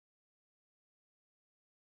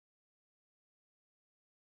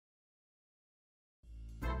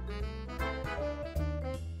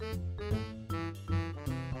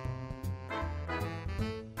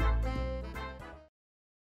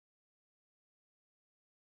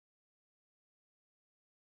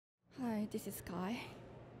Hi, this is Kai.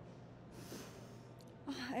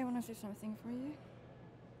 I want to say something for you.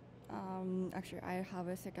 Actually, I have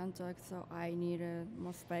a second dog, so I need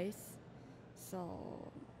more space.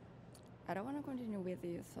 So I don't want to continue with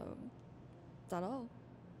you, so that's all.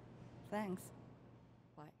 Thanks.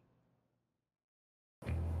 Bye.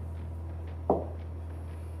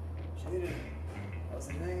 Jaden, how's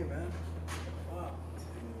it hanging, man? Wow.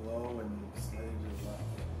 Taking low and sliding to the left.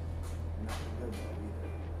 You're not good though either.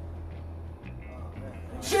 Oh, man.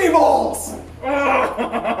 She-balls!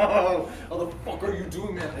 How the fuck are you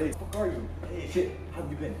doing, man? Hey, fuck are you? Hey. Shit, how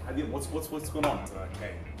have you been? What's going on?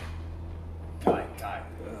 Okay. Kai.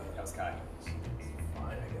 How's Kai?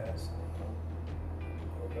 Fine, I guess.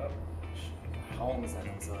 Woke up. How long was that?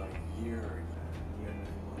 It was a year. Year and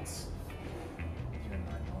 9 months. Year and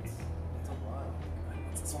 9 months. That's a while. 9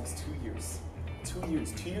 months. That's almost 2 years. 2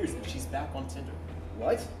 years. 2 years, and she's back on Tinder.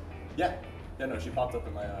 What? Yeah. Yeah, no, she popped up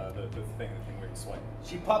in my the thing where you swipe.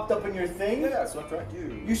 She popped up in your thing? Yeah, I swiped right.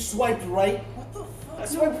 You swiped right? What the fuck? I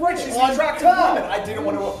swiped right. She's On an attractive top. woman. I didn't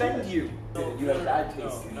want to offend you. You have bad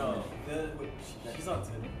taste. No. She's on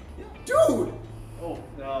Tinder. Dude. Oh,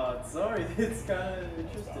 sorry. It's kind of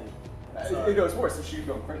interesting. It goes worse if she's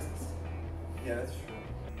going crazy. Yeah, that's true.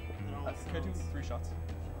 Can I do 3 shots?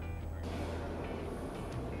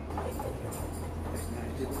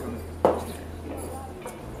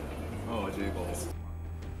 Oh, J-balls.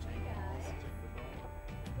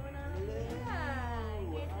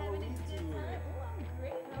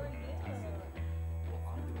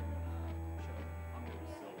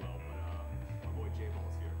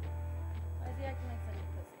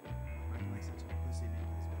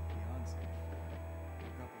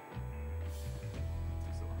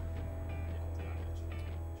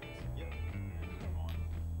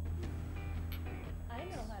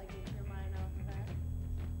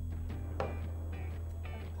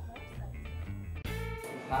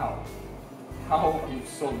 How? How are you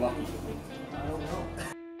so lucky? I don't know.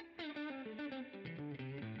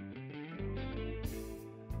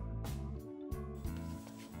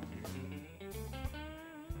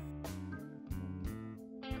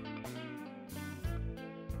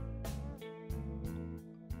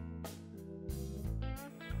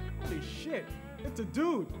 Holy shit, it's a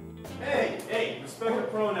dude. Hey, respect your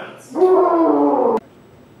pronouns.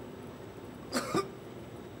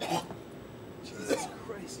 Jesus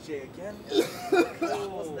Christ, Jay, again?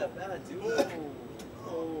 Wasn't that bad, dude?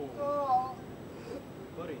 Oh.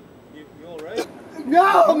 Buddy, you alright?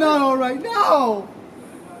 No, I'm not alright, no!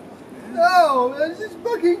 No, that's just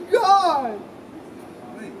fucking God!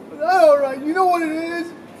 Not alright, you know what it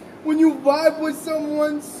is? When you vibe with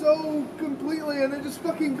someone so completely and they're just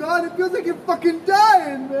fucking gone, it feels like you're fucking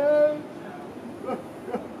dying, man! You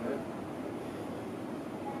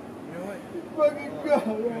know what? Fucking God,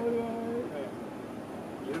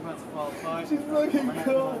 You're about to fall apart. she's fucking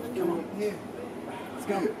gone. Come on, here. Let's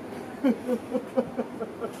go.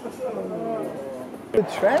 The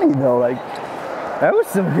tranny though, like that was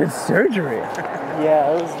some good surgery.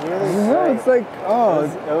 Yeah, it was really You know, it's like oh,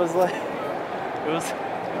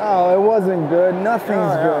 oh, it wasn't good.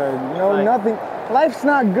 Nothing's good. No, like- nothing. Life's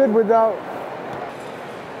not good without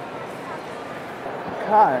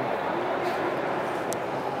Kai.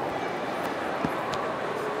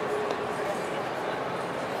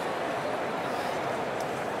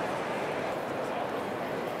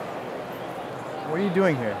 What are you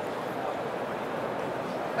doing here?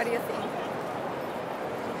 What do you think?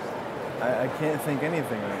 I can't think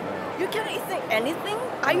anything right now. You can't think anything?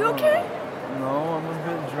 Are you okay? No, I'm a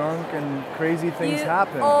bit drunk and crazy things You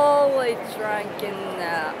happen. always drinking.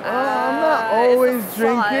 I'm not always it's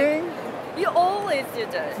fine. drinking. You always do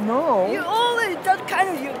that. No. You always that kind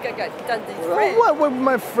of you got done this Well, friend. what with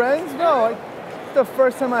my friends? No, it's the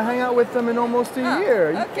first time I hang out with them in almost a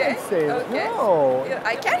year. You Okay. can't say Okay. no. Yeah,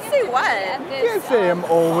 I can't say what. You can't say I'm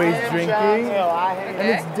always drinking. And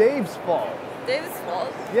Okay. it's Dave's fault. Dave's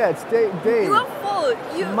fault. Yeah, it's Dave. Your fault.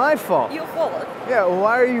 My fault. Your fault. Yeah,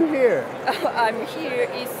 why are you here? I'm here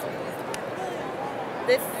is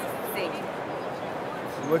this thing.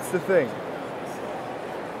 What's the thing?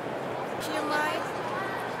 TMI.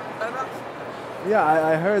 Yeah,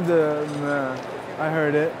 I heard I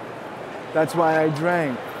heard it. That's why I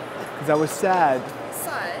drank. Because I was sad.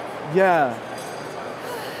 Sad. Yeah.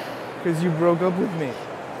 Because you broke up with me.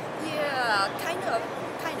 Yeah, kind of.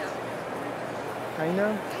 Kind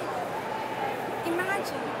of?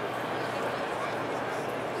 Imagine.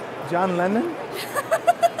 John Lennon?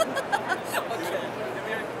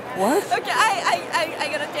 What? Okay, I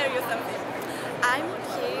gotta tell you something. I'm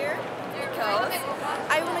here because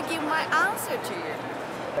I wanna give my answer to you.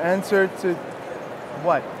 Answer to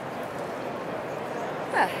what?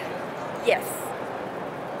 Yes.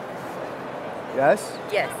 Yes?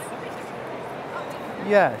 Yes.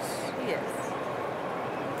 Yes. Yes.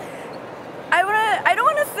 I don't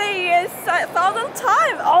wanna say yes 1,000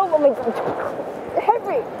 times. Oh my god.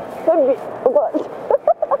 Heavy. Oh god.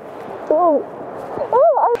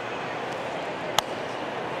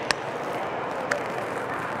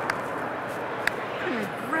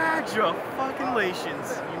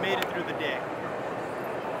 Congratulations. You made it through the day.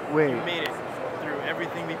 Wait, You made it through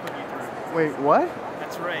everything we put you through. wait, what?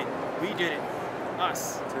 That's right. We did it.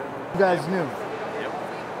 Us. You guys knew Yep.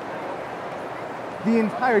 the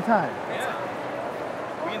entire time. Yeah.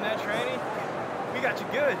 We in that training, we got you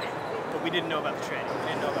good. But we didn't know about the training. We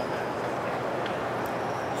didn't know about that.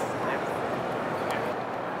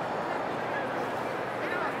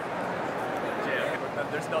 Yeah,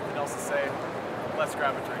 there's nothing else to say. Let's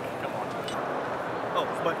grab a drink. Come on.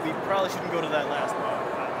 Oh, but we probably shouldn't go to that last bar.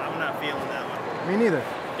 I'm not feeling that one. Me neither.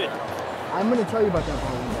 Good. I'm gonna tell you about that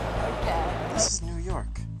bar one day. Okay. This is New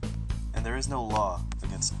York, and there is no law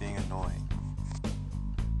against being annoying.